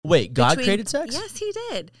Wait, God created sex? Yes, he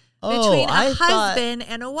did. Oh, Between a husband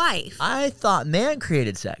and a wife. I thought man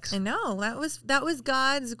created sex. No, that was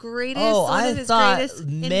God's greatest. Oh, one I of his thought greatest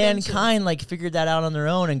mankind like figured that out on their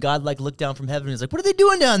own, and God like looked down from heaven and was like, "What are they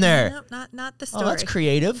doing down there?" No, not the story. Oh, that's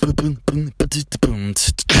creative.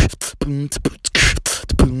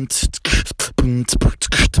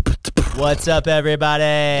 What's up, everybody?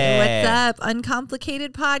 What's up?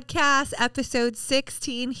 Uncomplicated podcast, episode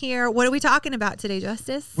 16 here. What are we talking about today,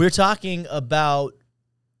 Justice? We're talking about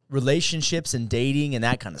relationships and dating and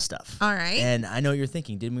that kind of stuff. All right. And I know what you're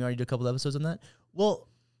thinking. Didn't we already do a couple episodes on that? Well,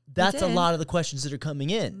 that's a lot of the questions that are coming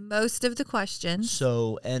in. Most of the questions.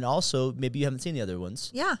 So, and also maybe you haven't seen the other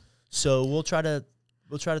ones. Yeah. So we'll try to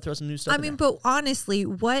throw some new stuff. I mean, but honestly,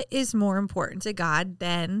 what is more important to God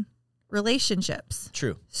than relationships?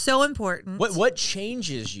 True. So important. What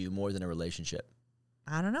changes you more than a relationship?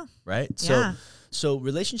 I don't know. Right? Yeah. So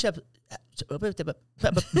relationships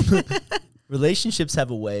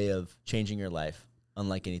have a way of changing your life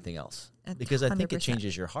unlike anything else. Because I think it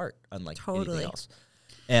changes your heart unlike anything else.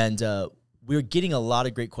 And we're getting a lot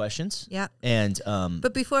of great questions. Yeah. And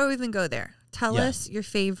but before we even go there, tell us your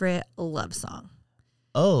favorite love song.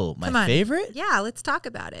 Oh, my favorite? Yeah, let's talk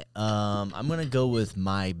about it. I'm gonna go with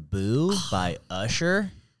 "My Boo" by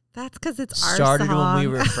Usher. That's because it's our Started song. when we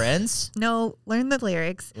were friends. No, learn the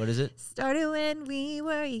lyrics. What is it? Started when we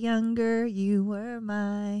were younger. You were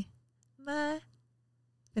my.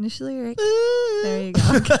 Finish the lyric. Boo. There you go.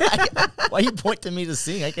 Why you point to me to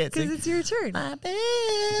sing? I can't sing. Because it's your turn. My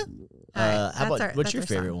boo. Right, how about what's your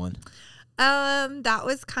favorite one? That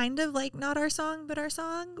was kind of like not our song, but our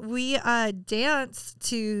song. We danced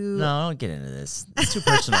to. No, don't get into this. It's too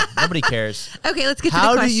personal. Nobody cares. Okay, let's get to the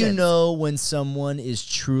How question. do you know when someone is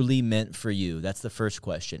truly meant for you? That's the first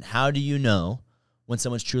question. How do you know when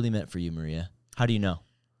someone's truly meant for you, Maria? How do you know?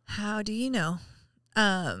 How do you know?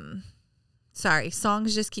 Sorry,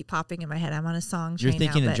 songs just keep popping in my head. I'm on a song train. You're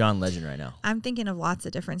thinking now, of John Legend right now. I'm thinking of lots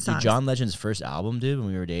of different songs. Dude, John Legend's first album, dude, when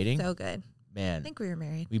we were dating. So good. Man. I think we were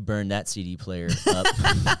married. We burned that CD player up.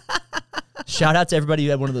 Shout out to everybody who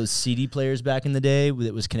had one of those CD players back in the day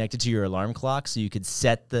that was connected to your alarm clock so you could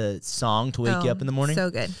set the song to wake you up in the morning.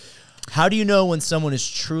 So good. How do you know when someone is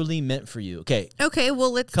truly meant for you? Okay,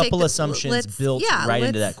 well, let's couple assumptions built right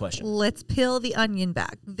into that question. Let's peel the onion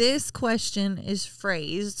back. This question is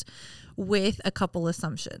phrased with a couple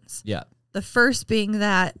assumptions. Yeah. The first being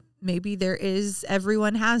that maybe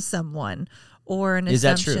everyone has someone. Or an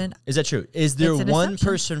assumption. Is that true? Is there one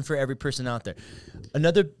person for every person out there?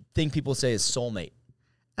 Another thing people say is soulmate.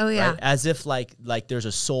 Oh, yeah. Right? As if like there's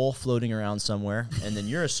a soul floating around somewhere, and then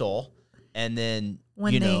you're a soul, and then,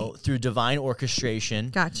 through divine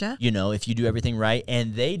orchestration. Gotcha. If you do everything right,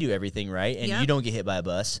 and they do everything right, and you don't get hit by a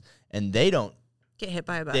bus, and they don't get hit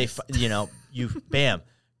by a bus. Bam.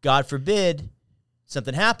 God forbid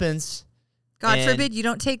something happens. God forbid you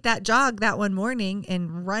don't take that jog that one morning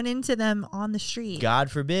and run into them on the street.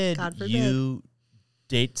 God forbid you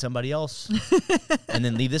date somebody else and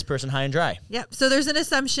then leave this person high and dry. Yep. So there's an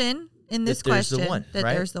assumption in this question that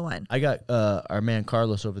there's the one. I got our man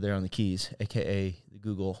Carlos over there on the keys, a.k.a. the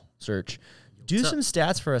Google search. Do some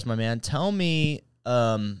stats for us, my man. Tell me,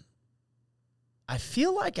 I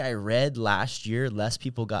feel like I read last year less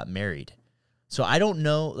people got married. So I don't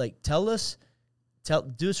know,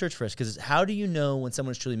 do a search for us, because how do you know when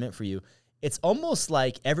someone's truly meant for you? It's almost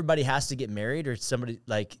like everybody has to get married, or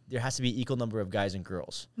there has to be an equal number of guys and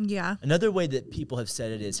girls. Yeah. Another way that people have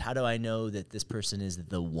said it is, how do I know that this person is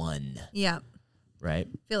the one? Yeah. Right?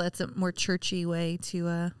 I feel that's a more churchy way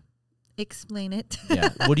to explain it. Yeah.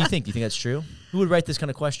 What do you think? Do you think that's true? Who would write this kind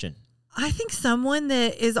of question? I think someone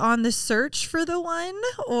that is on the search for the one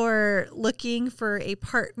or looking for a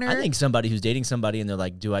partner. I think somebody who's dating somebody and they're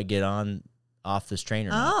like, do I get on off this train or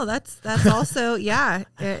not? Oh, that's also, yeah.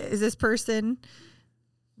 Is this person,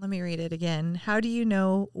 let me read it again. How do you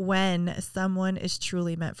know when someone is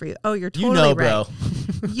truly meant for you? Oh, you're totally right. Bro.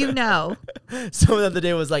 You know. Someone the other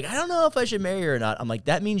day was like, I don't know if I should marry her or not. I'm like,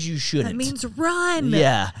 that means you shouldn't. That means run.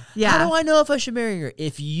 Yeah. Yeah. How do I know if I should marry her?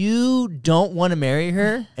 If you don't want to marry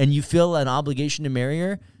her and you feel an obligation to marry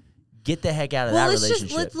her, get the heck out of that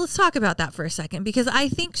relationship. Let's talk about that for a second, because I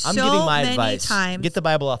think I'm giving my many advice. Times. Get the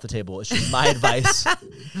Bible off the table. It's just my advice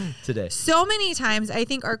today. So many times I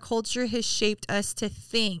think our culture has shaped us to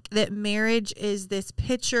think that marriage is this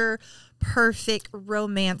picture perfect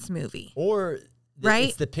romance movie. Or right?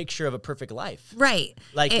 It's the picture of a perfect life. Right.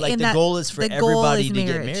 Like the goal is for everybody to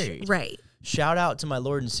get married. Right. Shout out to my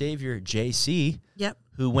Lord and Savior, JC. Yep.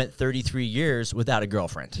 Who went 33 years without a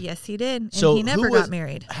girlfriend. Yes, he did. And he never got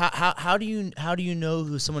married. How do you know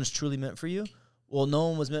who someone's truly meant for you? Well, no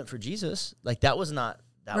one was meant for Jesus. Like that was not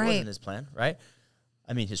That wasn't his plan, right?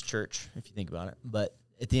 I mean, his church, if you think about it. But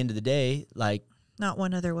at the end of the day, like, not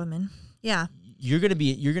one other woman. Yeah. You're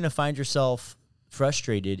going to find yourself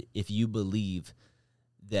frustrated if you believe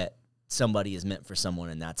that somebody is meant for someone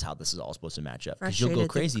and that's how this is all supposed to match up. Because you'll go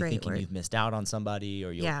crazy thinking you've missed out on somebody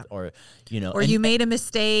or you made a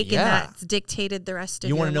mistake and that's dictated the rest of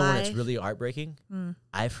your life. You want to know when it's really heartbreaking?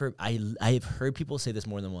 I have heard people say this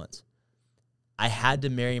more than once. I had to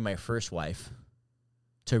marry my first wife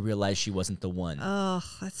to realize she wasn't the one. Oh,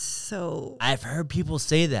 that's so... I've heard people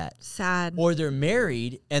say that. Sad. Or they're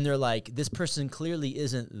married, and they're like, this person clearly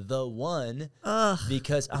isn't the one. Ugh.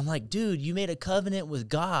 Because I'm like, dude, you made a covenant with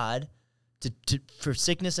God for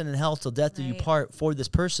sickness and in health till death do you part for this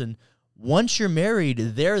person. Once you're married,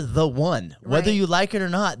 they're the one. Whether you like it or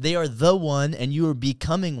not, they are the one, and you are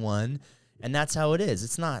becoming one, and that's how it is.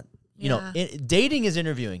 It's not, dating is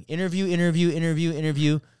interviewing.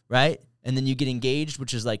 Interview, right? And then you get engaged,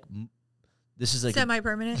 which is like, this is like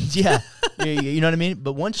semi-permanent. Yeah. You know what I mean?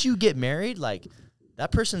 But once you get married, like,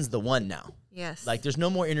 that person's the one now. Yes. Like, there's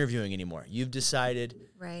no more interviewing anymore. You've decided.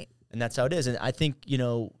 Right. And that's how it is. And I think,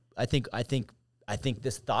 I think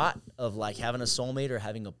this thought of like having a soulmate or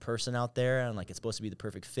having a person out there and like it's supposed to be the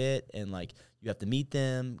perfect fit and like you have to meet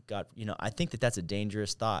them. God, I think that's a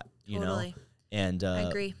dangerous thought, know? And I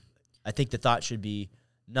agree. I think the thought should be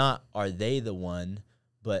not are they the one,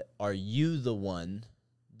 but are you the one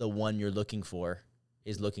you're looking for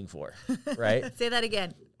is looking for, right? Say that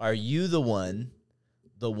again. Are you the one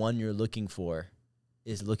you're looking for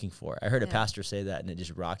is looking for? I heard a pastor say that, and it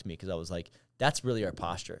just rocked me because I was like, that's really our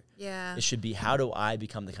posture. Yeah. It should be, how do I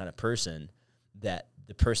become the kind of person that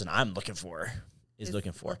the person I'm looking for is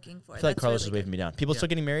looking for? I feel like Carlos is waving me down. People still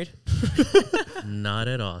getting married? Not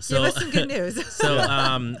at all. So, give us some good news. So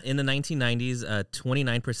in the 1990s,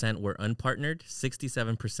 29% were unpartnered,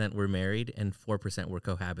 67% were married, and 4% were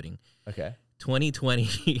cohabiting. Okay.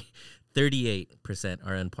 2020, 38%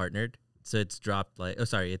 are unpartnered. So it's dropped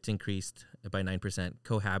it's increased by 9%.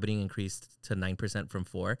 Cohabiting increased to 9% from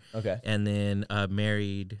 4%. Okay. And then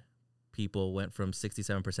married people went from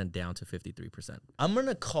 67% down to 53%. I'm going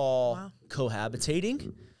to call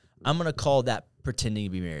cohabitating. I'm going to call that pretending to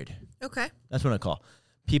be married. Okay. That's what I call.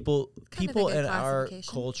 People in our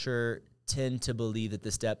classification. culture tend to believe that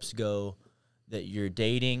the steps go that you're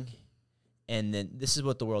dating, and then this is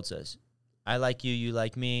what the world says. I like you, you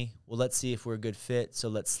like me. Well, let's see if we're a good fit, so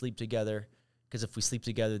let's sleep together. Because if we sleep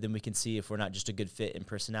together, then we can see if we're not just a good fit in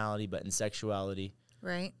personality, but in sexuality.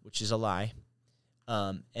 Right. Which is a lie.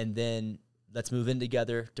 And then let's move in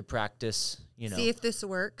together to practice, see if this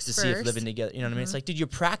works to first. see if living together, you know what I mean? It's like, dude, you're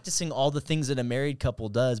practicing all the things that a married couple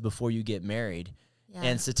does before you get married. Yeah.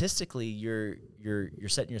 And statistically, you're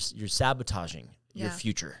sabotaging your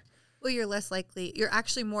future. Well, you're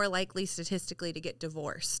actually more likely statistically to get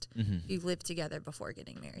divorced if you've lived together before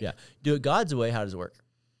getting married. Yeah. Do it God's way, how does it work?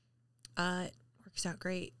 It works out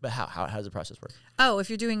great. But how does the process work? Oh, if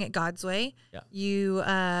you're doing it God's way, you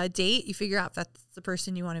date, you figure out if that's the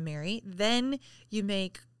person you want to marry. Then you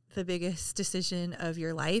make the biggest decision of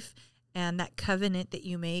your life. And that covenant that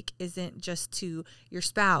you make isn't just to your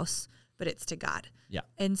spouse, but it's to God. Yeah.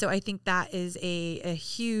 And so I think that is a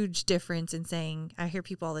huge difference in saying, I hear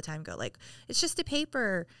people all the time go like, it's just a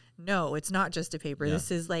paper. No, it's not just a paper. Yeah.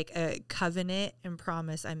 This is like a covenant and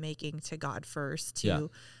promise I'm making to God first to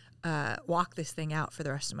walk this thing out for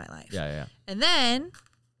the rest of my life. Yeah, yeah. And then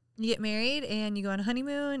you get married and you go on a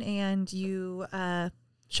honeymoon and you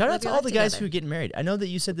shout out to all the guys who are getting married. I know that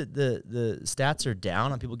you said that the stats are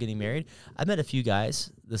down on people getting married. I met a few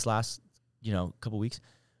guys this last, couple weeks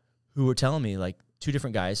who were telling me, like, 2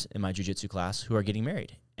 different guys in my jiu-jitsu class who are getting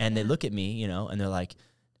married. And they look at me, and they're like,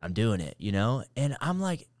 I'm doing it, And I'm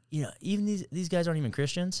like, even these guys aren't even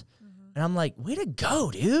Christians. And I'm like, way to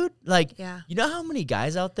go, dude. Like, you know how many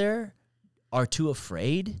guys out there are too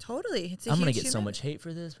afraid? Totally. I'm going to get so much hate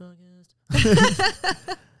for this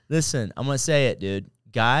podcast. Listen, I'm going to say it, dude.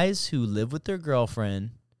 Guys who live with their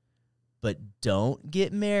girlfriend but don't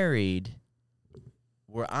get married,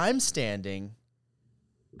 where I'm standing,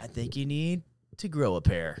 I think you need to grow a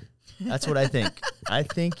pair. That's what I think. I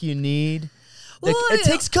think you need... it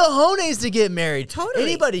takes cojones to get married. Totally.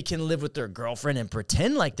 Anybody can live with their girlfriend and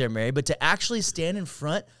pretend like they're married, but to actually stand in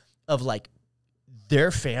front of like their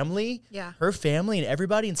family, her family and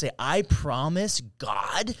everybody and say, I promise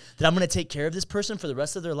God that I'm going to take care of this person for the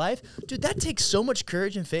rest of their life. Dude, that takes so much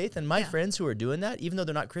courage and faith. And my friends who are doing that, even though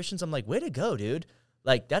they're not Christians, I'm like, way to go, dude.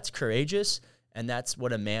 Like, that's courageous. And that's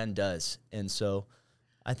what a man does. And so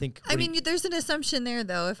I think... there's an assumption there,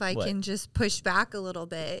 though, if I can just push back a little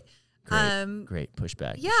bit. Great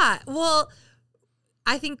pushback. Yeah, well,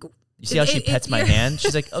 I think You see how she pets my hand?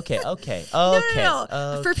 She's like, okay.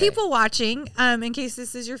 No. For people watching, in case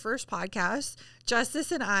this is your first podcast,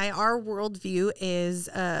 Justice and I, our worldview is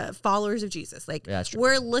followers of Jesus. Like,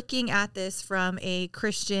 we're looking at this from a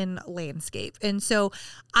Christian landscape. And so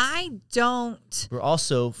we're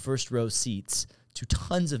also first row seats to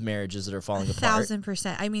tons of marriages that are falling apart.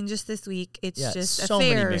 1,000%. I mean, just this week, it's just so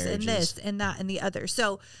affairs and this and that and the other.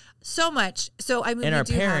 So much. So I mean, and our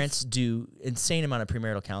parents do insane amount of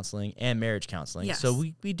premarital counseling and marriage counseling. Yes. So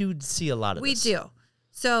we do see a lot of this. We do.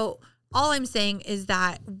 So all I'm saying is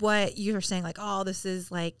that what you're saying, like, oh, this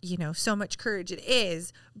is like, so much courage. It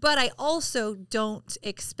is. But I also don't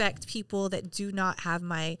expect people that do not have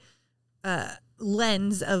my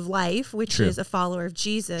lens of life, which is a follower of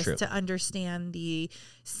Jesus, to understand the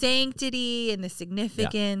sanctity and the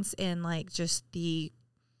significance and like just the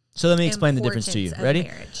So let me explain the difference to you. Ready?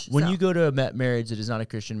 Marriage, when you go to a marriage that is not a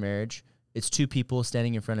Christian marriage, it's two people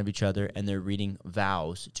standing in front of each other and they're reading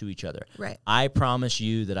vows to each other. Right. I promise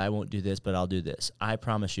you that I won't do this, but I'll do this. I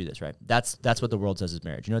promise you this, right? That's what the world says is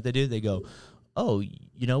marriage. You know what they do? They go, oh,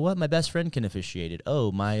 you know what? My best friend can officiate it.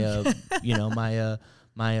 Oh, my,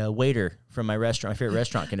 my waiter from my restaurant, my favorite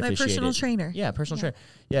restaurant can officiate it. My personal trainer. Yeah, personal trainer.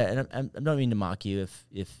 Yeah, and I don't mean to mock you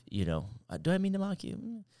if do I mean to mock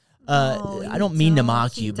you? I don't mean to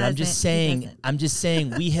mock you, but I'm just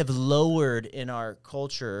saying we have lowered in our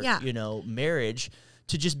culture, marriage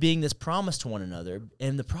to just being this promise to one another.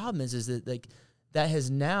 And the problem is that like that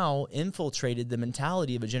has now infiltrated the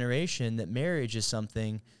mentality of a generation that marriage is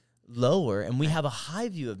something lower. And we have a high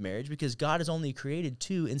view of marriage because God has only created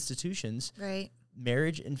two institutions, right?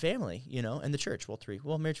 Marriage and family, and the church. Well, three.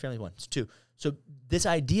 Well, marriage, family, one. It's two. So this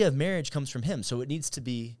idea of marriage comes from him. So it needs to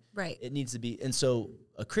be right. It needs to be, and so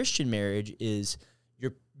a Christian marriage is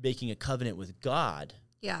you're making a covenant with God,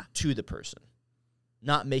 to the person,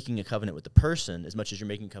 not making a covenant with the person as much as you're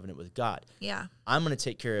making a covenant with God. Yeah, I'm going to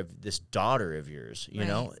take care of this daughter of yours, you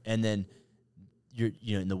know, and then you're,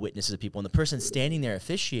 and the witnesses of people, and the person standing there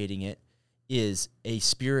officiating it is a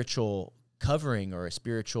spiritual covering or a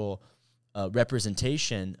spiritual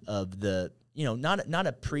representation of the, not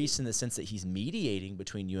a priest in the sense that he's mediating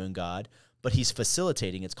between you and God, but he's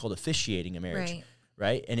facilitating. It's called officiating a marriage,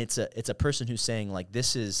 right? And it's a person who's saying like,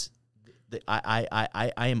 this is,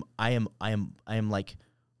 I am like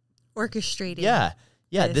orchestrating. Yeah.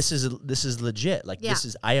 This is legit. Like this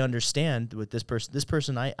is, I understand what this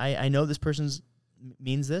person, I know this person's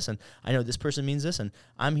means this, and I know this person means this, and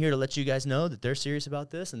I'm here to let you guys know that they're serious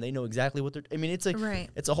about this, and they know exactly what they're. I mean, it's like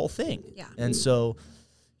it's a whole thing. Yeah. And so,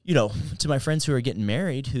 to my friends who are getting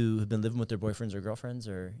married, who have been living with their boyfriends or girlfriends,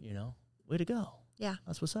 or way to go. Yeah,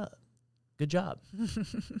 that's what's up. Good job.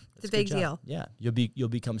 It's a big deal. Yeah, you'll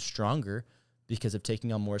become stronger because of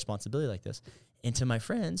taking on more responsibility like this. And to my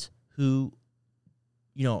friends who,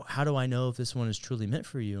 how do I know if this one is truly meant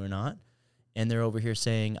for you or not? And they're over here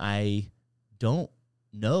saying, I don't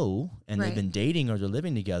know, and they've been dating or they're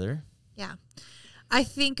living together. Yeah. I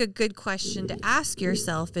think a good question to ask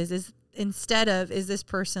yourself is instead of, is this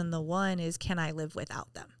person the one, is can I live without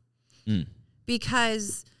them?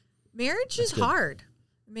 Because marriage is hard.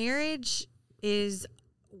 Marriage is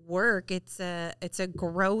work. It's a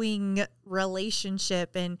growing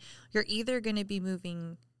relationship, and you're either going to be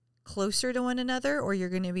moving closer to one another or you're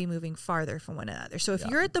going to be moving farther from one another. So if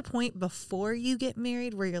you're at the point before you get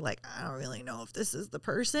married where you're like, I don't really know if this is the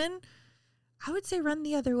person, I would say run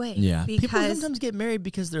the other way. Yeah. Because people sometimes get married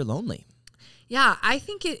because they're lonely. Yeah. I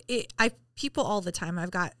think people all the time,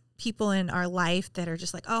 I've got people in our life that are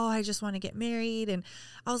just like, oh, I just want to get married. And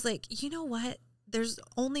I was like, you know what? There's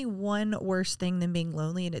only one worse thing than being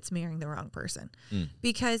lonely, and it's marrying the wrong person.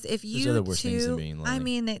 Because if you there's other worse things than being lonely. I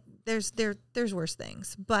mean, there's worse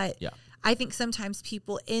things, but I think sometimes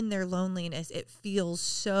people in their loneliness, it feels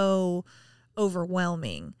so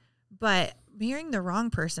overwhelming. But marrying the wrong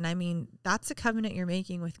person, I mean, that's a covenant you're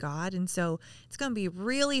making with God, and so it's going to be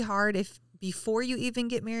really hard if before you even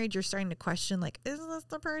get married, you're starting to question, like, is this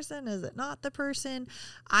the person? Is it not the person?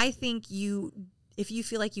 I think if you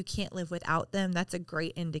feel like you can't live without them, that's a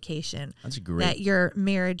great indication that your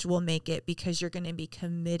marriage will make it, because you're going to be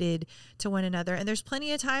committed to one another. And there's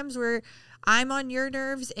plenty of times where I'm on your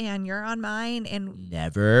nerves and you're on mine. And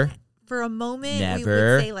never for a moment, we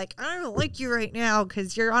would say like, I don't like you right now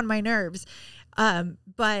because you're on my nerves.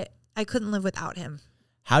 But I couldn't live without him.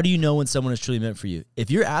 How do you know when someone is truly meant for you?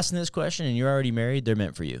 If you're asking this question and you're already married, they're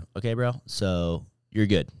meant for you. Okay, bro? So you're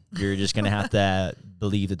good. You're just going to have to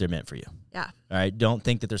believe that they're meant for you. Yeah. All right. Don't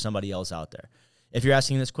think that there's somebody else out there. If you're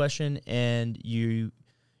asking this question and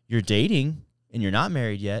you're dating and you're not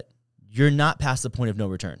married yet, you're not past the point of no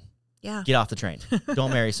return. Yeah. Get off the train.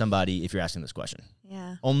 Don't marry somebody if you're asking this question.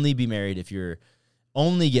 Yeah. Only be married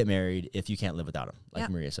only get married if you can't live without him, like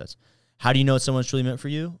Maria says. How do you know if someone's truly meant for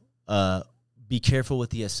you? Be careful with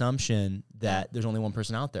the assumption that there's only one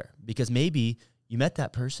person out there, because maybe you met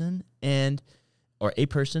that person or a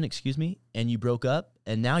person, and you broke up,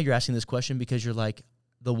 and now you're asking this question because you're like,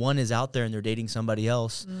 the one is out there and they're dating somebody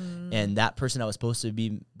else, and that person I was supposed to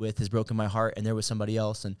be with has broken my heart, and there was somebody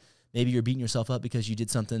else, and maybe you're beating yourself up because you did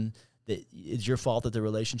something that it's your fault that the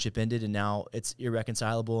relationship ended, and now it's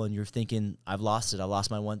irreconcilable, and you're thinking, I've lost it. I lost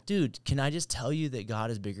my one. Dude, can I just tell you that God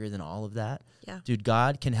is bigger than all of that? Yeah. Dude,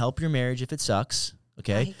 God can help your marriage if it sucks,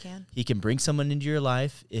 okay? Yeah, he can. He can bring someone into your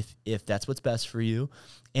life if that's what's best for you,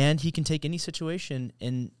 and he can take any situation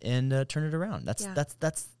and turn it around. That's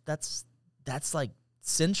like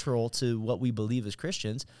central to what we believe as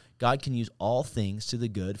Christians. God can use all things to the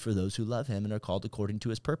good for those who love him and are called according to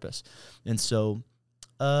his purpose. And so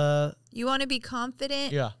you want to be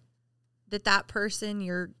confident that person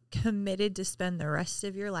you're committed to spend the rest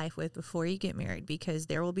of your life with before you get married, because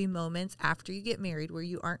there will be moments after you get married where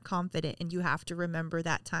you aren't confident, and you have to remember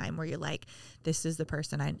that time where you're like, this is the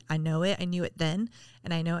person. I know it. I knew it then,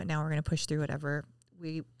 and I know it now. We're going to push through whatever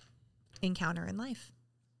we encounter in life.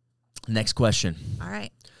 Next question. All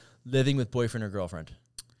right. Living with boyfriend or girlfriend?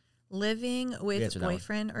 Living with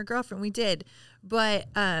boyfriend or girlfriend. We did. But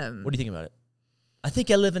what do you think about it? I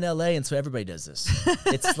think I live in LA, and so everybody does this.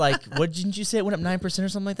 It's like, what didn't you say? It went up 9% or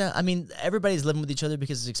something like that? I mean, everybody's living with each other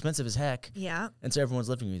because it's expensive as heck. Yeah. And so everyone's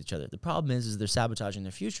living with each other. The problem is they're sabotaging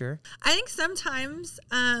their future. I think sometimes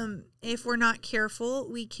if we're not careful,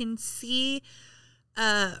 we can see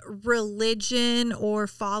religion or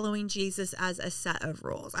following Jesus as a set of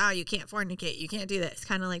rules. Oh, you can't fornicate. You can't do this.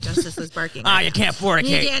 Kind of like Justice was barking. You can't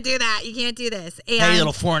fornicate. You can't do that. You can't do this. And, hey,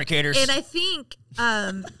 little fornicators. And I think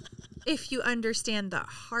if you understand the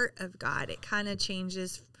heart of God, it kind of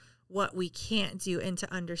changes what we can't do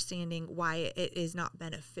into understanding why it is not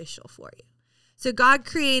beneficial for you. So God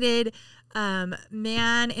created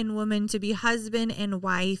man and woman to be husband and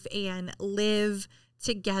wife and live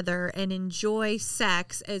together and enjoy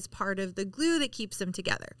sex as part of the glue that keeps them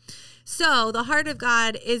together. So the heart of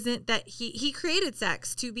God isn't that he created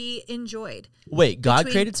sex to be enjoyed. Wait, God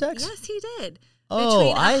created sex? Yes, he did. Oh,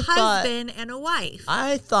 between a husband and a wife.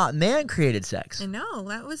 I thought man created sex. No,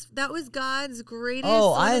 that was God's greatest.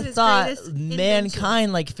 Oh, I thought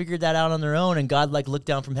mankind like figured that out on their own, and God like looked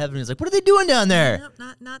down from heaven and was like, "What are they doing down there?"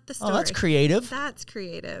 No, not the story. Oh, that's creative. That's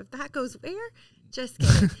creative. That goes where? Just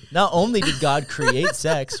kidding. Not only did God create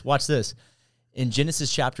sex, watch this. In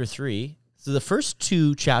Genesis chapter 3, so the first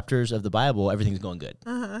 2 chapters of the Bible, everything's going good.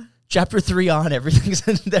 Chapter 3 on,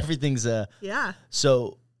 everything's yeah.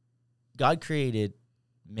 So God created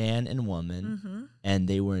man and woman, and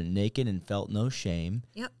they were naked and felt no shame.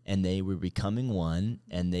 Yep. And they were becoming one,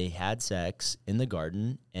 and they had sex in the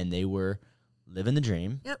garden, and they were living the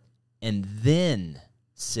dream. Yep. And then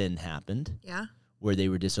sin happened. Yeah. Where they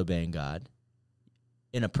were disobeying God.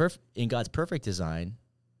 In God's perfect design,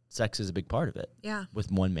 sex is a big part of it. Yeah.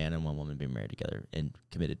 With one man and one woman being married together in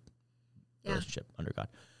committed relationship under God.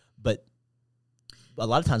 But a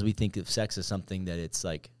lot of times we think of sex as something that it's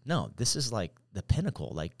like, no, this is like the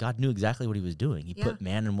pinnacle. Like God knew exactly what he was doing. He put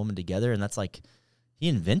man and woman together, and that's like, he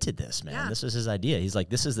invented this, man. Yeah. This was his idea. He's like,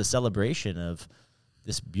 this is the celebration of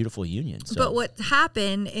this beautiful union. So. But what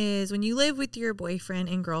happened is when you live with your boyfriend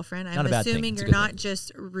and girlfriend, I'm assuming you're not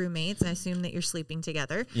just roommates. I assume that you're sleeping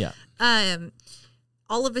together. Yeah.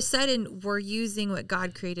 All of a sudden, we're using what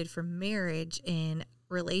God created for marriage in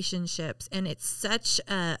relationships, and it's such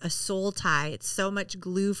a soul tie. It's so much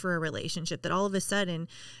glue for a relationship that all of a sudden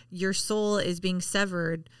your soul is being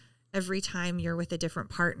severed every time you're with a different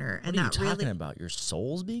partner. And what are you talking about? Your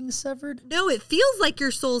soul's being severed? No, it feels like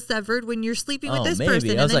your soul's severed when you're sleeping with this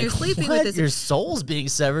person, and then you're sleeping with this. Your soul's being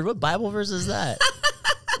severed? What Bible verse is that?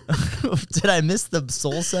 Did I miss the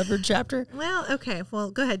soul severed chapter? Well, okay.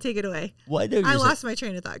 Well, go ahead. Take it away. I lost my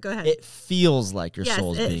train of thought. Go ahead. It feels like your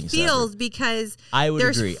soul's being severed. It feels because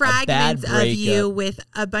there's agree. Fragments of you with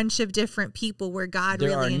a bunch of different people where God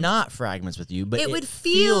there are not fragments with you, but it would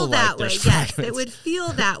feel that way. Yes, it would feel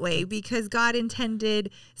that way because God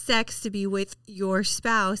intended sex to be with your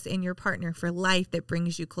spouse and your partner for life that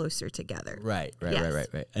brings you closer together. Right.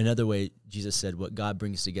 Another way Jesus said, what God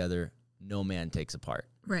brings together, no man takes apart.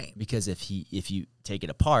 Right. Because if you take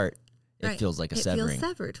it apart, it feels like a severing. It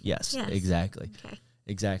feels severed. Yes, exactly. Okay.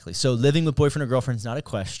 Exactly. So living with boyfriend or girlfriend is not a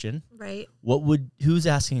question. Right. Who's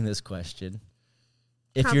asking this question?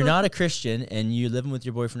 If you're not a Christian and you're living with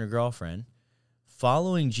your boyfriend or girlfriend,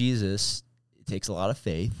 following Jesus, it takes a lot of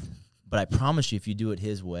faith. But I promise you, if you do it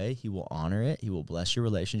his way, he will honor it. He will bless your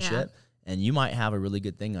relationship. And you might have a really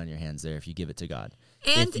good thing on your hands there if you give it to God.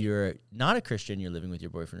 And if you're not a Christian, you're living with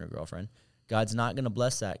your boyfriend or girlfriend, God's not going to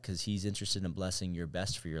bless that because he's interested in blessing your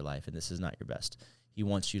best for your life, and this is not your best. He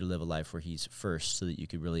wants you to live a life where he's first so that you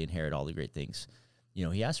could really inherit all the great things, you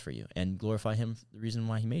know, he has for you and glorify him for the reason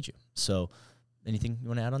why he made you. So anything you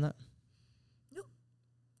want to add on that? Nope.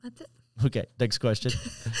 That's it. Okay, next question.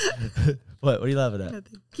 What are you laughing at?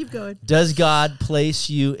 Nothing. Keep going. Does God place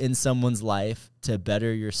you in someone's life to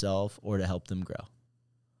better yourself or to help them grow?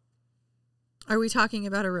 Are we talking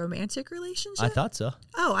about a romantic relationship? I thought so.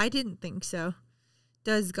 Oh, I didn't think so.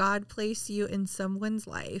 Does God place you in someone's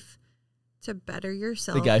life to better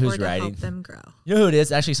yourself The guy who's or to writing. help them grow? You know who it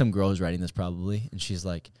is? Actually, some girl who's writing this probably, and she's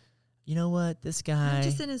like, you know what, this guy. Not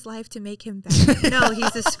just in his life to make him better. No,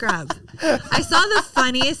 he's a scrub. I saw the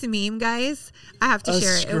funniest meme, guys. I have to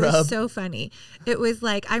share it. It was so funny. It was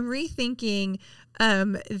like, I'm rethinking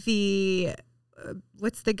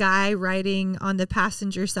what's the guy riding on the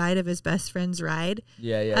passenger side of his best friend's ride?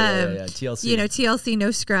 Yeah. TLC. You know, TLC, no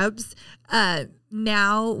scrubs.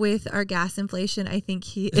 Now with our gas inflation, I think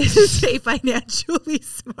he is a financially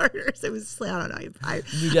smarter. So it was, I don't know.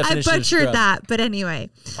 I butchered that, but anyway.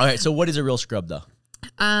 All right. So what is a real scrub though?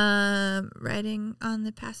 Riding on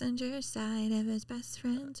the passenger side of his best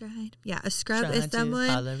friend's ride. Yeah, a scrub is someone.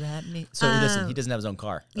 So listen, he doesn't have his own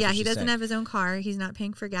car. Yeah, he doesn't have his own car. He's not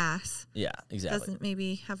paying for gas. Yeah, exactly. Doesn't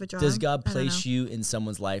maybe have a job. Does God place you in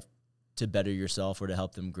someone's life to better yourself or to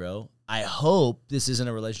help them grow? I hope this isn't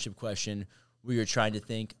a relationship question where you're trying to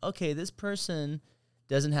think, okay, this person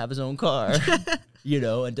doesn't have his own car, you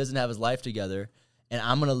know, and doesn't have his life together, and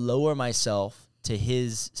I'm going to lower myself to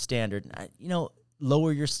his standard.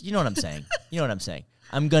 Lower your, you know what I'm saying? You know what I'm saying?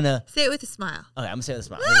 I'm going to. Say it with a smile. Okay, I'm going to say it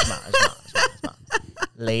with a smile.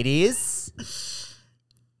 Ladies,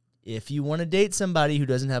 if you want to date somebody who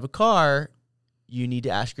doesn't have a car, you need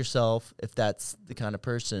to ask yourself if that's the kind of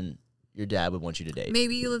person your dad would want you to date.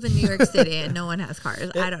 Maybe you live in New York City and no one has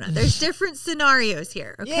cars. I don't know. There's different scenarios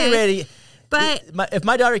here. Okay. Yeah, ready. But if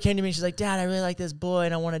my daughter came to me and she's like, Dad, I really like this boy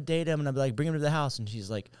and I want to date him, and I'd be like, bring him to the house, and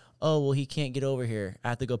she's like, oh, well, he can't get over here. I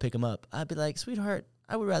have to go pick him up. I'd be like, sweetheart,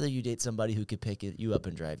 I would rather you date somebody who could pick you up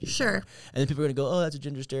and drive you. Sure. Somewhere. And then people are going to go, oh, that's a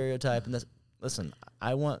gender stereotype. And listen,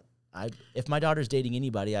 if my daughter's dating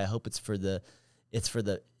anybody, I hope it's for the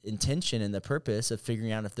intention and the purpose of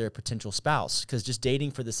figuring out if they're a potential spouse. Because just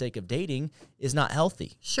dating for the sake of dating is not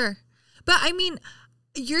healthy. Sure. But I mean,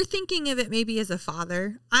 you're thinking of it maybe as a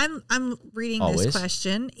father. I'm reading this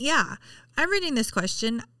question. Yeah. I'm reading this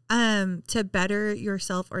question to better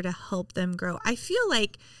yourself or to help them grow. I feel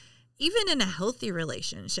like even in a healthy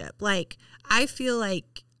relationship, like I feel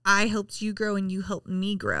like I helped you grow and you helped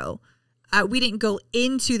me grow. We didn't go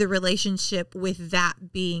into the relationship with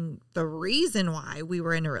that being the reason why we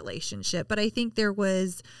were in a relationship. But I think there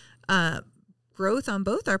was growth on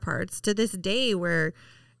both our parts to this day where,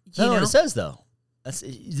 you know. What it says, though. That's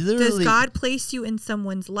literally. Does God place you in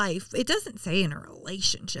someone's life? It doesn't say in a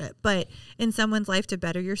relationship, but in someone's life to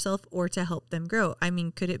better yourself or to help them grow. I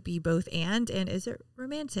mean, could it be both and is it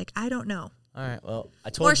romantic? I don't know. All right. Well,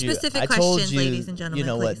 More specific questions, ladies and gentlemen. You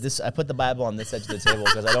know please. what? I put the Bible on this edge of the table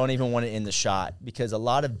because I don't even want it in the shot, because a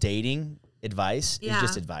lot of dating advice is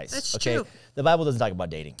just advice. That's okay? true. The Bible doesn't talk about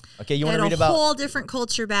dating. Okay, you want to read a about whole different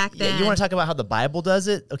culture back then. Yeah, you want to talk about how the Bible does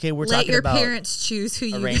it? Okay, we're talking about let your parents choose who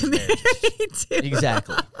you get married to.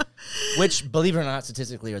 Exactly. Which, believe it or not,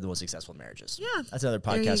 statistically are the most successful marriages. Yeah, that's another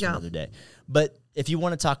podcast for another day. But if you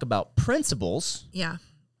want to talk about principles,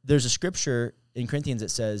 there's a scripture in Corinthians that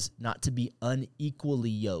says not to be unequally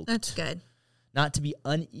yoked. That's good. Not to be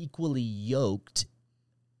unequally yoked.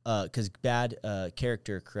 Because bad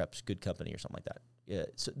character corrupts good company or something like that. Yeah.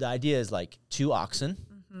 So the idea is like two oxen.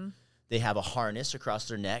 Mm-hmm. They have a harness across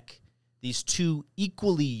their neck. These two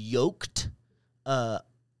equally yoked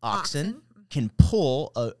oxen can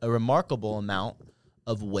pull a remarkable amount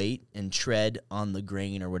of weight and tread on the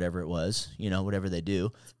grain or whatever it was, you know, whatever they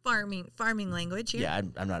do. It's farming language here. Yeah,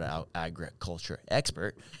 I'm not an agriculture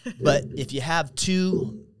expert. But if you have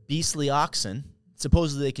two beastly oxen,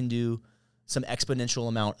 supposedly they can do some exponential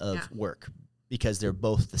amount of work because they're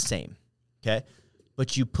both the same, okay?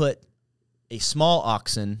 But you put a small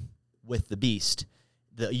oxen with the beast,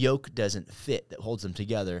 the yoke doesn't fit that holds them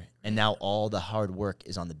together, and now all the hard work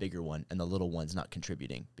is on the bigger one, and the little one's not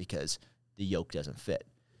contributing because the yoke doesn't fit.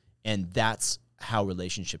 And that's how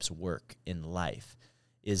relationships work in life,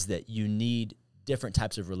 is that you need different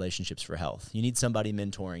types of relationships for health. You need somebody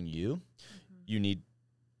mentoring you. Mm-hmm. You need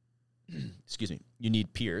you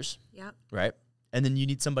need peers, right? And then you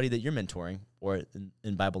need somebody that you're mentoring, or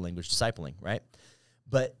in Bible language, discipling, right?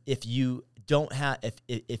 But if you don't have,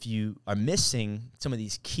 if you are missing some of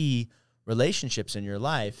these key relationships in your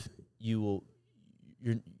life, you're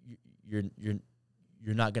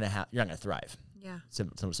not gonna thrive. Yeah.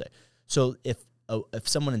 Some say. So if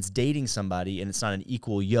someone is dating somebody and it's not an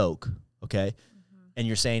equal yoke, okay, and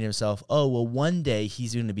you're saying to yourself, oh well, one day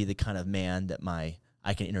he's going to be the kind of man that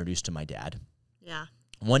I can introduce to my dad. Yeah.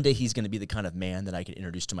 One day he's going to be the kind of man that I can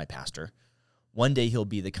introduce to my pastor. One day he'll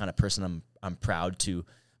be the kind of person I'm proud to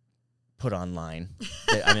put online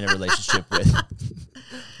that I'm in a relationship with.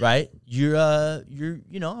 Right? I'll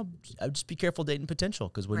just be careful dating potential,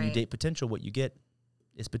 because when you date potential, what you get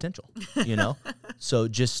is potential, So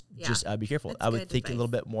just I'd be careful. That's I would think advice. a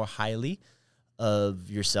little bit more highly of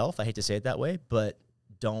yourself. I hate to say it that way, but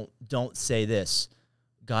don't say this.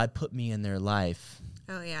 God put me in their life.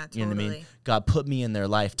 Oh yeah, totally. You know what I mean? God put me in their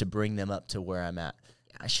life to bring them up to where I'm at.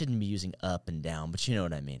 Yeah. I shouldn't be using up and down, but you know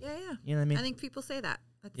what I mean. Yeah. You know what I mean? I think people say that.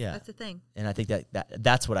 That's a thing. And I think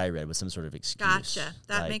that's what I read, was some sort of excuse. Gotcha.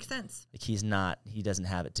 That makes sense. Like he doesn't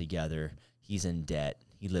have it together. He's in debt.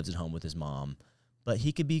 He lives at home with his mom, but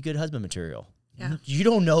he could be good husband material. Yeah. You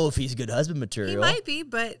don't know if he's good husband material. He might be,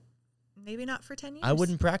 but maybe not for 10 years. I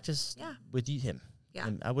wouldn't practice with him. Yeah.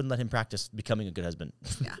 And I wouldn't let him practice becoming a good husband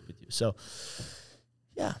with you. So,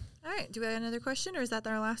 yeah. All right. Do we have another question, or is that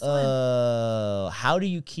our last one? How do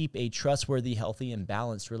you keep a trustworthy, healthy, and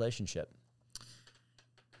balanced relationship?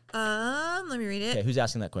 Let me read it. Okay, who's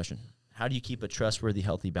asking that question? How do you keep a trustworthy,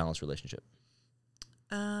 healthy, balanced relationship?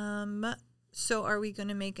 So are we going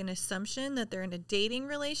to make an assumption that they're in a dating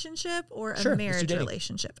relationship or Sure, a let's do marriage dating.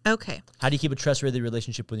 relationship? Okay. How do you keep a trustworthy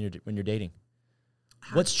relationship when you're dating?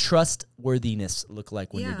 What's trustworthiness look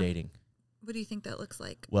like when you're dating? What do you think that looks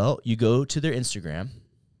like? Well, you go to their Instagram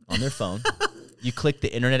on their phone. You click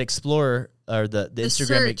the Internet Explorer or the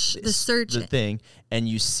Instagram search thing, and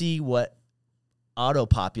you see what auto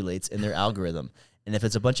populates in their algorithm. And if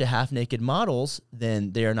it's a bunch of half-naked models,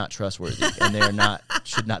 then they are not trustworthy, and they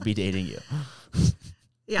should not be dating you.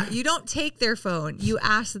 Yeah, you don't take their phone. You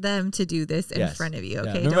ask them to do this in front of you. Okay.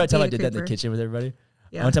 Yeah. Remember that time I did that in the kitchen with everybody?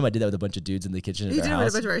 Yeah. One time I did that with a bunch of dudes in the kitchen at You our did it house.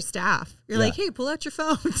 with a bunch of our staff. You're like, hey, pull out your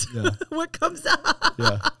phones. Yeah. What comes up?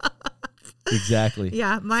 Yeah. Exactly.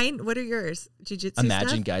 Yeah. Mine, what are yours? Jiu-jitsu Imagine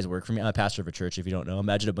stuff? guys work for me. I'm a pastor of a church, if you don't know.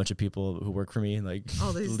 Imagine a bunch of people who work for me, like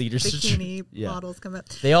all these leaders. bikini models come up.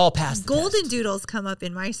 They all pass the Golden test. Doodles come up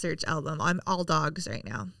in my search album. I'm all dogs right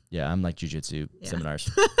now. Yeah, I'm like jiu-jitsu seminars.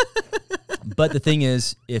 But the thing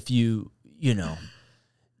is, if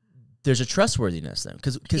there's a trustworthiness then,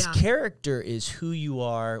 because character is who you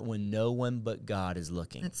are when no one but God is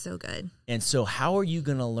looking. That's so good. And so how are you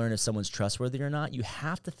going to learn if someone's trustworthy or not? You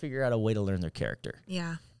have to figure out a way to learn their character.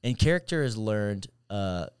 Yeah. And character is learned,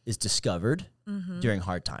 is discovered during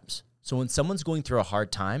hard times. So when someone's going through a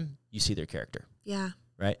hard time, you see their character. Yeah.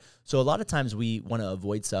 Right? So a lot of times we want to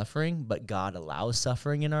avoid suffering, but God allows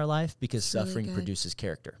suffering in our life because suffering produces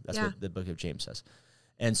character. That's what the book of James says.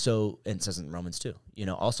 And so, and it says in Romans too,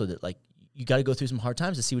 also that like you got to go through some hard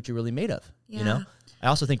times to see what you're really made of, I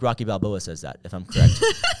also think Rocky Balboa says that, if I'm correct.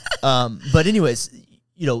 But anyways,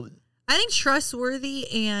 I think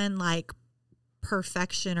trustworthy and like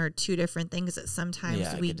perfection are two different things that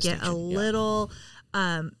sometimes we get a little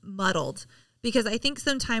muddled, because I think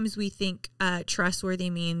sometimes we think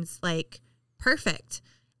trustworthy means like perfect,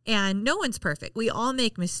 and no one's perfect. We all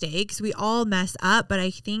make mistakes. We all mess up. But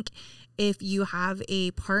I think if you have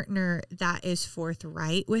a partner that is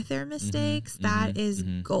forthright with their mistakes, that is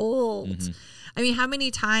gold. I mean, how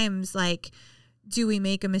many times like do we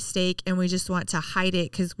make a mistake and we just want to hide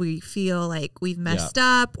it because we feel like we've messed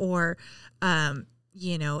up, or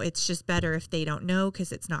it's just better if they don't know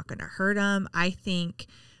because it's not going to hurt them. I think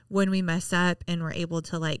when we mess up and we're able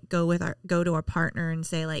to like go to our partner and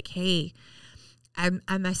say like, hey,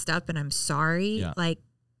 I messed up and I'm sorry. Like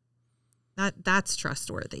that's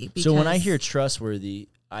trustworthy. So when I hear trustworthy,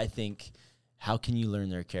 I think, how can you learn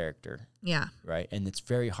their character? Yeah. Right. And it's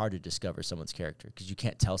very hard to discover someone's character because you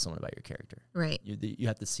can't tell someone about your character. Right. You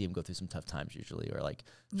have to see them go through some tough times usually, or like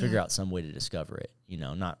figure out some way to discover it,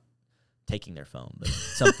 not taking their phone, but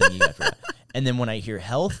something you got to figure out. And then when I hear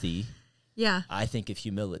healthy, I think of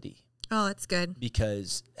humility. Oh, that's good.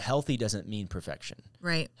 Because healthy doesn't mean perfection.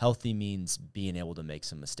 Right. Healthy means being able to make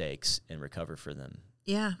some mistakes and recover for them.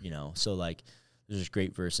 Yeah. So like there's this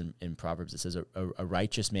great verse in Proverbs that says a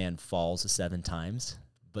righteous man falls 7 times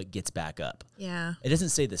but gets back up. Yeah. It doesn't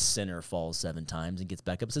say the sinner falls 7 times and gets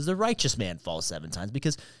back up. It says the righteous man falls 7 times,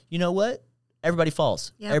 because you know what? Everybody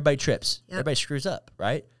falls. Yep. Everybody trips. Yep. Everybody screws up,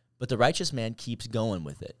 right? But the righteous man keeps going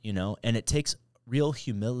with it, and it takes real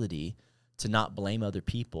humility to not blame other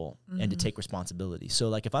people and to take responsibility. So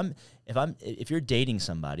like if you're dating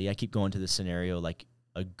somebody, I keep going to this scenario, like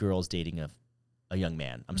a girl's dating a young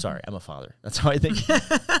man. I'm sorry, I'm a father. That's how I think.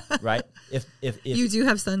 Right? If you do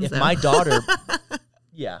have sons, if though. my daughter,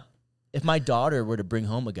 if my daughter were to bring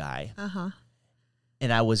home a guy,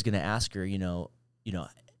 and I was going to ask her,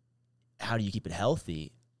 how do you keep it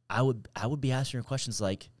healthy? I would be asking her questions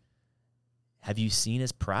like, have you seen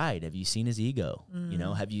his pride? Have you seen his ego?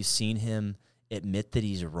 Have you seen him admit that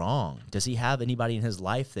he's wrong? Does he have anybody in his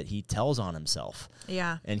life that he tells on himself?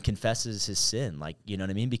 Yeah. And confesses his sin? Like, you know what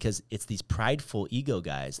I mean? Because it's these prideful ego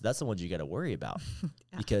guys. That's the ones you got to worry about.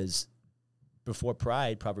 Because before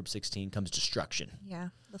pride, Proverbs 16 comes destruction. Yeah.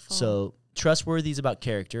 So trustworthy is about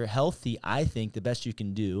character. Healthy, I think the best you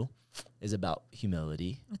can do is about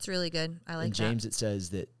humility. It's really good. I like in James, it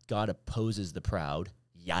says that God opposes the proud.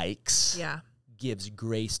 Yikes. Yeah. Gives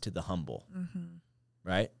grace to the humble.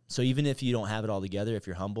 Right? So even if you don't have it all together, if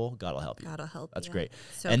you're humble, God will help you. God will help. That's you. great.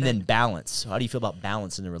 So and good. then balance. So how do you feel about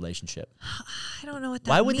balance in a relationship? I don't know what that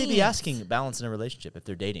Why would means. they be asking balance in a relationship if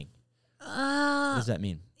they're dating? What does that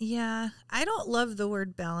mean? Yeah. I don't love the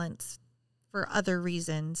word balance for other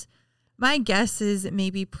reasons. My guess is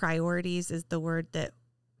maybe priorities is the word that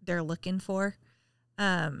they're looking for.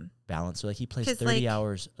 Balance. So like he plays 30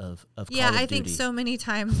 hours of yeah, Call of I think Duty. so many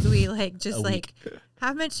times we just week.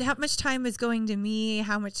 how much time is going to me,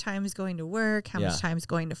 how much time is going to work, how much time is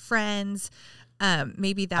going to friends.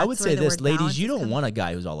 Maybe that's I would where say the this, word ladies, balance you is don't coming. want a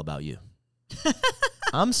guy who's all about you.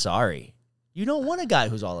 I'm sorry. You don't want a guy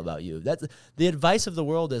who's all about you. That's the advice of the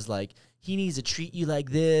world is like, he needs to treat you like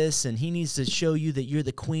this and he needs to show you that you're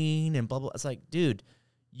the queen and blah, blah. It's like, dude,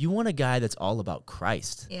 you want a guy that's all about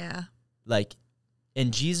Christ. Yeah. Like,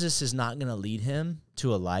 and Jesus is not going to lead him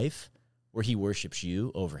to a life where he worships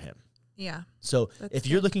you over him. Yeah. So That's if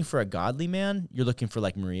you're good. looking for a godly man, you're looking for,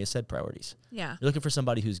 like Maria said, priorities. Yeah. You're looking for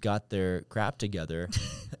somebody who's got their crap together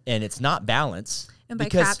and it's not balance. And by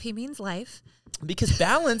crap, he means life. Because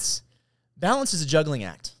balance is a juggling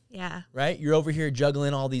act, Yeah. right? You're over here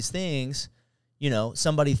juggling all these things.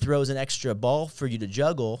 Somebody throws an extra ball for you to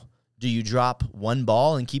juggle. Do you drop one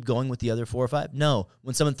ball and keep going with the other 4 or 5? No.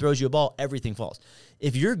 When someone throws you a ball, everything falls.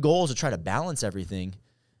 If your goal is to try to balance everything,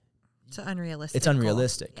 It's unrealistic. it's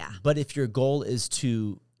unrealistic. Goal. Yeah. But if your goal is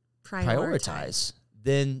to prioritize,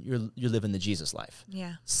 then you're living the Jesus life.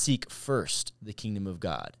 Yeah. Seek first the kingdom of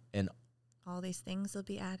God, and All these things will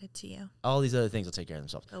be added to you. all these other things will take care of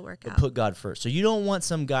themselves. They'll work But out. put God first. So you don't want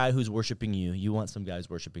some guy who's worshiping you. You want some guy who's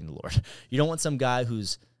worshiping the Lord. You don't want some guy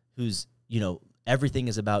who's everything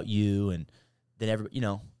is about you, and then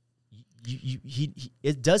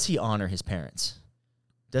does he honor his parents?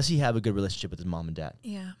 Does he have a good relationship with his mom and dad?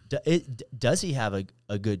 Yeah. Does he have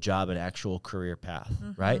a good job, an actual career path,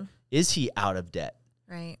 right? Is he out of debt?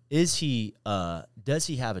 Right. Is he does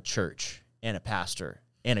he have a church and a pastor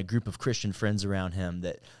and a group of Christian friends around him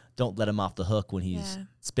that don't let him off the hook when he's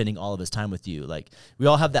spending all of his time with you? Like, we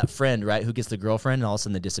all have that friend, right, who gets the girlfriend and all of a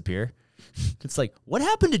sudden they disappear. It's like, what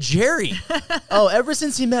happened to Jerry? Oh, ever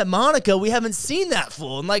since he met Monica, we haven't seen that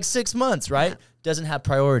fool in like 6 months, right? Doesn't have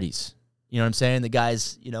priorities. You know what I'm saying? The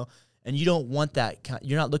guy's, and you don't want that.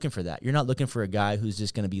 You're not looking for that. You're not looking for a guy who's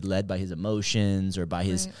just going to be led by his emotions or by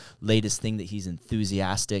his latest thing that he's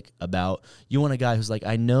enthusiastic about. You want a guy who's like,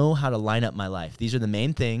 I know how to line up my life. These are the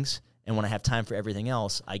main things, and when I have time for everything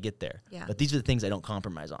else, I get there. Yeah. But these are the things I don't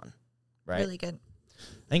compromise on, right? Really good.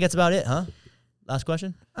 I think that's about it, huh? Last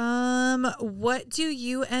question? What do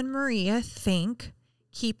you and Maria think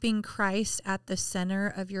keeping Christ at the center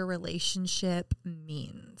of your relationship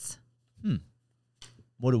means?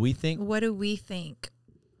 What do we think? What do we think?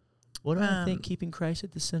 What do I think keeping Christ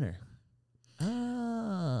at the center?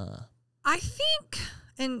 I think,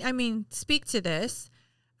 and I mean, speak to this.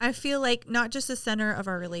 I feel like not just the center of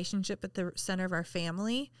our relationship, but the center of our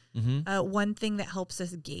family. One thing that helps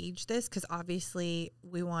us gauge this, because obviously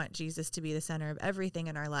we want Jesus to be the center of everything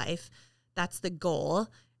in our life. That's the goal.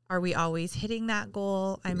 Are we always hitting that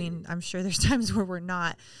goal? I mean, I'm sure there's times where we're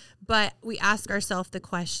not, but we ask ourselves the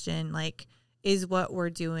question, like, is what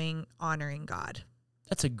we're doing honoring God?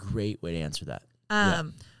 That's a great way to answer that.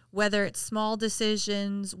 Whether it's small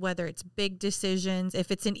decisions, whether it's big decisions,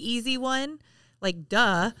 if it's an easy one, like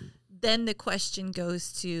duh, then the question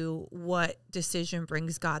goes to what decision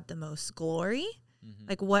brings God the most glory?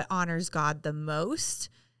 Like what honors God the most?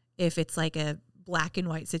 If it's like a black and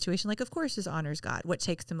white situation, like of course it honors God. What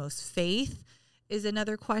takes the most faith is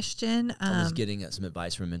another question. I was getting some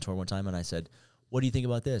advice from a mentor one time, and I said, what do you think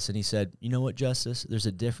about this? And he said, you know what, Justice? There's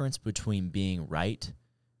a difference between being right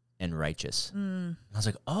and righteous. And I was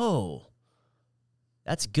like, oh,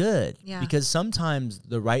 that's good. Yeah. Because sometimes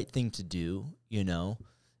the right thing to do,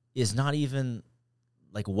 is not even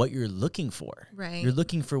like what you're looking for. Right. You're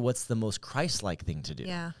looking for what's the most Christ-like thing to do.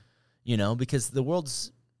 Yeah. you know, because the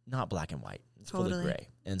world's not black and white. It's fully Totally. gray.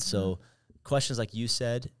 And so questions like you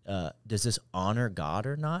said, does this honor God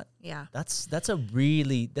or not? Yeah. That's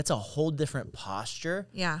a whole different posture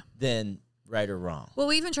Yeah. than right or wrong. Well,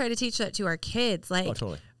 we even try to teach that to our kids. Like,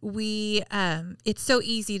 Totally. we, it's so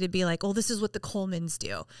easy to be like, oh, this is what the Colemans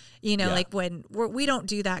do. You know, like when we don't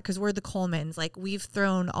do that because we're the Colemans. Like, we've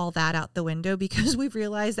thrown all that out the window because we've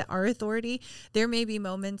realized that our authority, there may be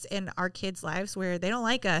moments in our kids' lives where they don't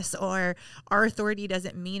like us or our authority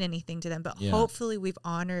doesn't mean anything to them. But hopefully we've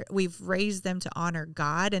raised them to honor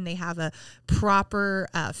God, and they have a proper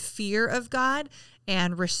fear of God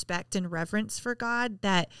and respect and reverence for God,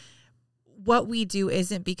 that what we do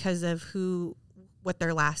isn't because of what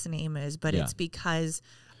their last name is, but it's because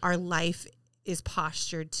our life is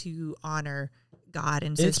postured to honor God.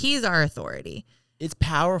 And so he's our authority. It's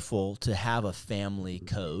powerful to have a family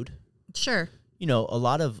code. Sure. You know, a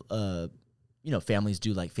lot of, families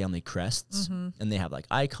do like family crests, and they have like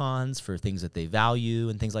icons for things that they value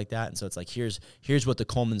and things like that. And so it's like, here's what the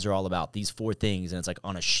Colemans are all about, these 4 things. And it's like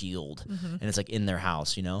on a shield and it's like in their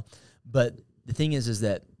house, you know? But the thing is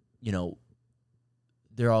that, you know,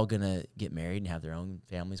 they're all going to get married and have their own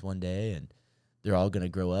families one day, and they're all going to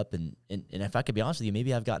grow up. And if I could be honest with you,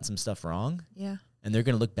 maybe I've gotten some stuff wrong. Yeah. And they're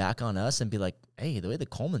going to look back on us and be like, hey, the way the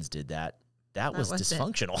Colemans did that was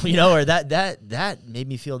dysfunctional, you know, or that made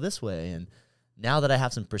me feel this way. And now that I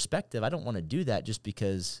have some perspective, I don't want to do that just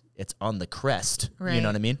because it's on the crest. Right. You know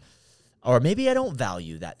what I mean? Or maybe I don't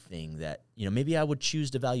value that thing that, you know, maybe I would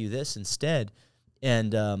choose to value this instead.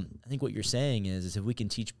 And I think what you're saying is if we can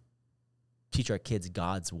teach our kids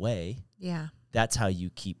God's way, that's how you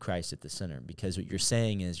keep Christ at the center. Because what you're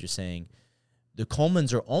saying the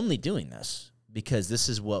Colemans are only doing this because this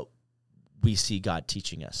is what we see God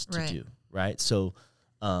teaching us to do, right? So,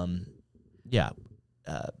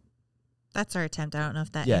 that's our attempt. I don't know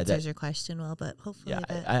if that answers your question well, but hopefully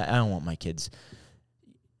I don't want my kids.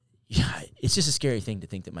 Yeah, it's just a scary thing to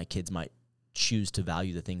think that my kids might choose to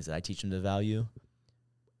value the things that I teach them to value,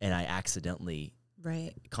 and I accidentally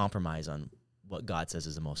compromise on what God says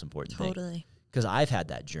is the most important thing. Totally. Because I've had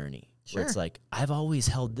that journey where it's like, I've always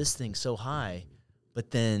held this thing so high, but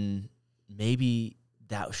then maybe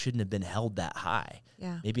that shouldn't have been held that high.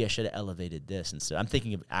 Yeah. Maybe I should have elevated this instead. I'm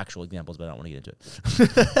thinking of actual examples, but I don't want to get into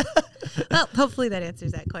it. Well, hopefully that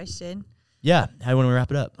answers that question. Yeah. How do you want to wrap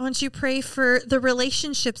it up? Why don't you pray for the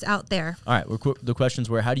relationships out there? All right. The questions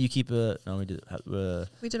were, how do you keep we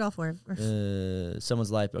did all 4.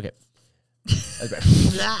 Someone's life. Okay.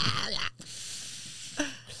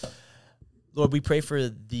 Lord, we pray for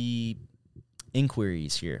the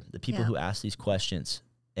inquiries here, the people who ask these questions.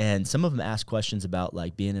 And some of them ask questions about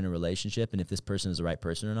like being in a relationship and if this person is the right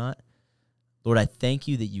person or not. Lord, I thank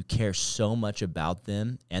you that you care so much about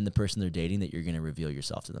them and the person they're dating that you're going to reveal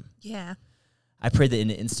yourself to them. Yeah. I pray that in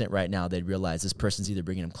an instant right now, they'd realize this person's either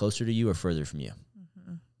bringing them closer to you or further from you.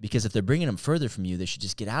 Mm-hmm. Because if they're bringing them further from you, they should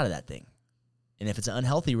just get out of that thing. And if it's an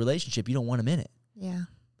unhealthy relationship, you don't want them in it. Yeah.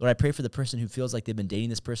 Lord, I pray for the person who feels like they've been dating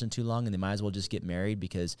this person too long and they might as well just get married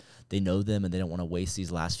because they know them and they don't want to waste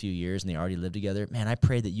these last few years and they already live together. Man, I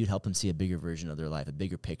pray that you'd help them see a bigger version of their life, a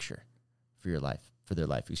bigger picture for their life.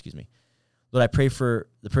 Lord, I pray for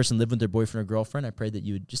the person living with their boyfriend or girlfriend. I pray that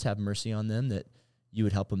you would just have mercy on them, that you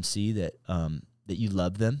would help them see that that you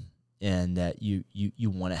love them and that you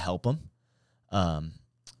want to help them.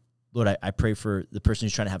 Lord, I pray for the person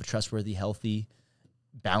who's trying to have a trustworthy, healthy,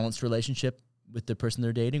 balanced relationship with the person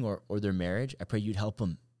they're dating or their marriage. I pray you'd help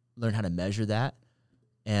them learn how to measure that.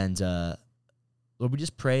 And Lord, we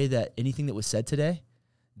just pray that anything that was said today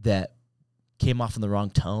that came off in the wrong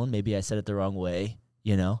tone, maybe I said it the wrong way,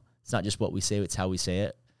 you know, it's not just what we say, it's how we say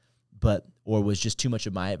it, or was just too much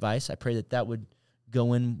of my advice. I pray that would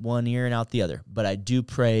go in one ear and out the other. But I do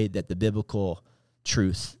pray that the biblical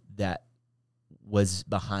truth that was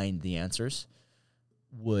behind the answers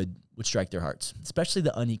would strike their hearts, especially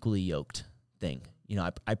the unequally yoked thing. You know,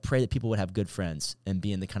 I pray that people would have good friends and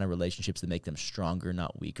be in the kind of relationships that make them stronger,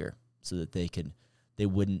 not weaker, so that they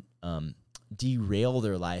wouldn't derail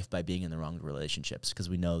their life by being in the wrong relationships, because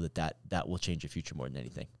we know that will change your future more than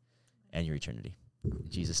anything and your eternity. In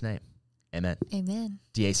Jesus' name, amen. Amen.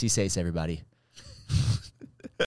 DAC says, everybody.